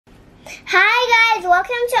Hi guys,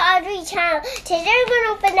 welcome to Audrey channel. Today we're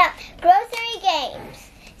going to open up Grossery Games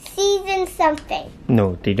season something.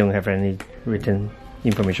 No, they don't have any written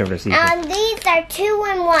information of the season. These are 2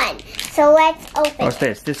 in 1. So let's open. What's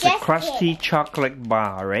this? This is a Crusty chocolate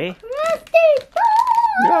bar, right? Crusty bar.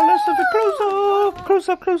 Yeah, let's have a close up. Close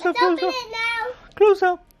up, close up, close Open up. it now. Close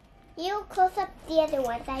up. You close up the other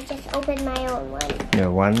ones. I just opened my own one. Yeah,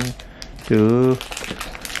 1, 2,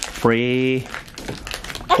 3,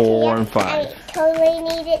 4, and 5. I totally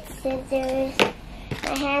needed scissors.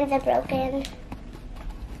 My hands are broken.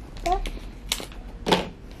 Look.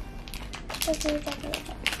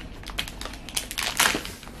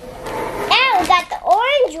 Ow, we got the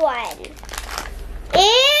orange one.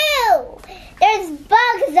 Ew! There's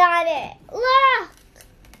bugs on it. Look!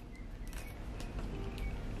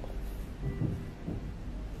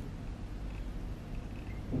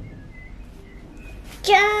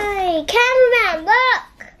 Johnny, cameraman, look!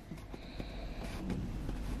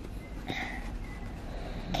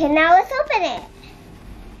 Okay, now let's open it.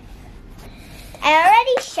 I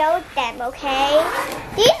already showed them, okay?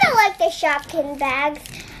 These are like the Shopkin bags,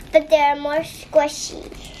 but they're more squishy.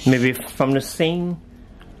 Maybe from the same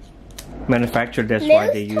manufacturer, that's why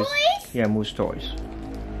they use. myToyS? Yeah, myToyS.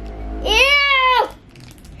 Ew!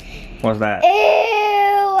 What's that? Ew,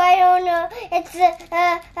 I don't know. It's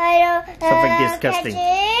I don't. Something disgusting.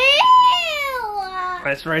 Ew!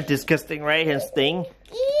 That's right, disgusting, right? And sting.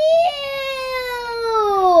 Ew!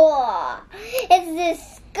 It's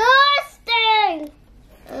disgusting.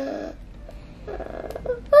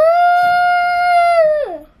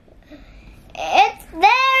 It's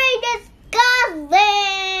very disgusting.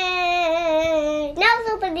 Now let's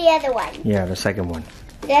open the other one. Yeah, the second one.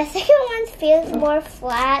 The second one feels more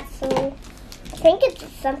flat, so I think it's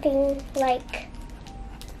something like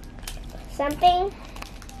something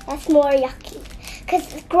that's more yucky.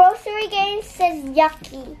 Because Grossery Gang says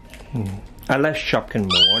yucky. I like Shopkin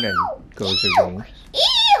more than Grossery Gang.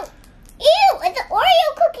 Ew! Ew! It's an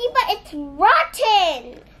Oreo cookie, but it's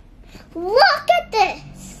rotten. Look at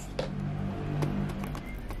this.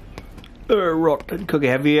 Rotten cookie.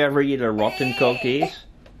 Have you ever eaten rotten cookies?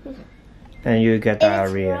 And you get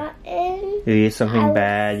diarrhea. Rotten. You eat something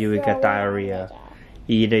bad, you will get diarrhea.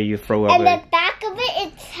 Either you throw up. And the back of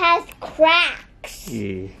it has cracks.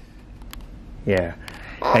 Yeah.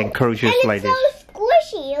 And crucius like this. It's so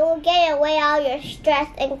squishy. It will get away all your stress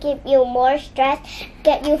and give you more stress,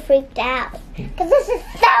 get you freaked out. Because this is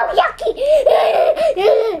so yucky.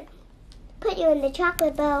 Put you in the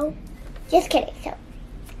chocolate bowl. Just kidding.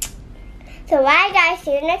 So bye guys,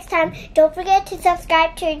 see you next time. Don't forget to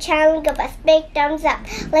subscribe to our channel and give us a big thumbs up.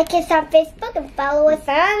 Like us on Facebook and follow us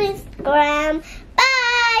on Instagram.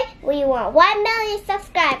 Bye! We want 1 million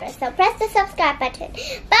subscribers, so press the subscribe button.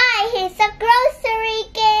 Bye! Here's the Grossery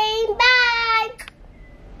Gang.